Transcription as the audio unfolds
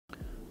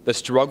The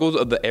struggles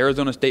of the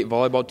Arizona State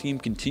volleyball team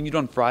continued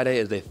on Friday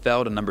as they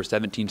fell to number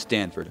 17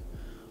 Stanford.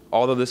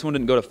 Although this one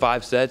didn't go to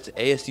 5 sets,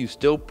 ASU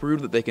still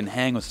proved that they can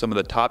hang with some of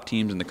the top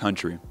teams in the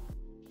country.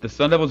 The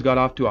Sun Devils got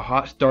off to a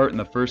hot start in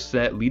the first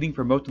set, leading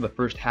for most of the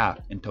first half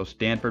until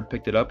Stanford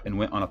picked it up and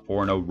went on a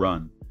 4-0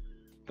 run.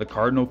 The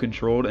Cardinal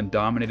controlled and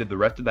dominated the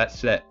rest of that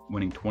set,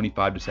 winning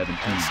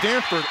 25-17.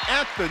 Stanford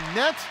at the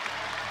net,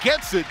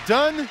 gets it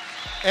done,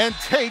 and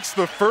takes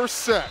the first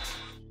set.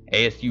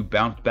 ASU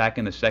bounced back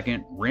in the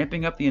second,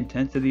 ramping up the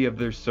intensity of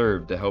their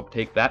serve to help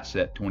take that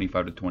set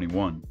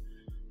 25-21.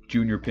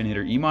 Junior pin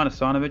hitter Iman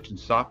Asanovic and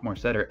sophomore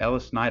setter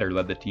Ella Snyder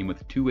led the team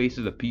with 2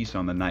 aces apiece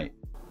on the night.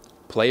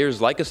 Players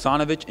like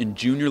Asanovic and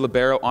junior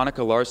libero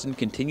Annika Larson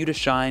continue to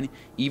shine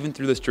even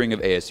through the string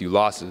of ASU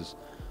losses.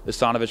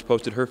 Asanovic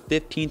posted her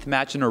 15th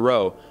match in a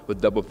row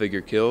with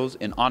double-figure kills,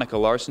 and Annika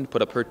Larson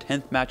put up her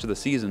 10th match of the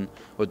season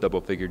with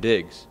double-figure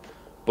digs.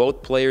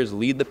 Both players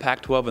lead the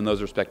Pac-12 in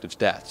those respective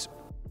stats.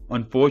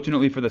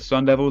 Unfortunately for the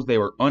Sun Devils, they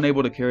were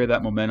unable to carry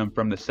that momentum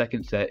from the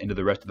second set into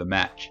the rest of the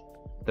match.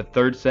 The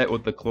third set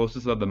was the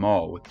closest of them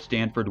all, with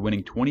Stanford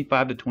winning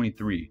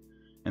 25-23,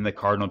 and the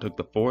Cardinal took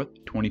the fourth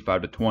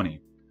 25-20.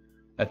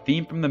 A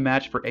theme from the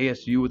match for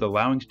ASU was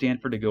allowing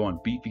Stanford to go on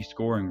beefy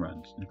scoring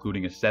runs,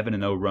 including a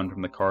 7-0 run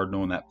from the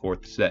Cardinal in that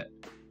fourth set.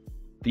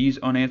 These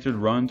unanswered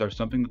runs are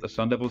something that the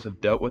Sun Devils have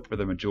dealt with for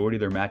the majority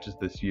of their matches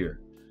this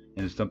year,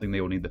 and is something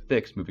they will need to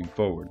fix moving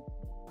forward.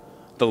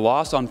 The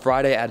loss on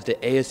Friday adds to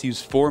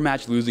ASU's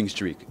 4-match losing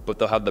streak, but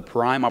they'll have the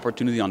prime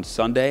opportunity on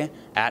Sunday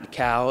at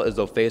Cal as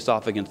they'll face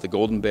off against the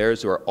Golden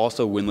Bears, who are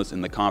also winless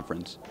in the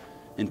conference.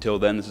 Until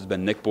then, this has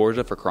been Nick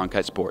Borgia for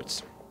Cronkite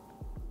Sports.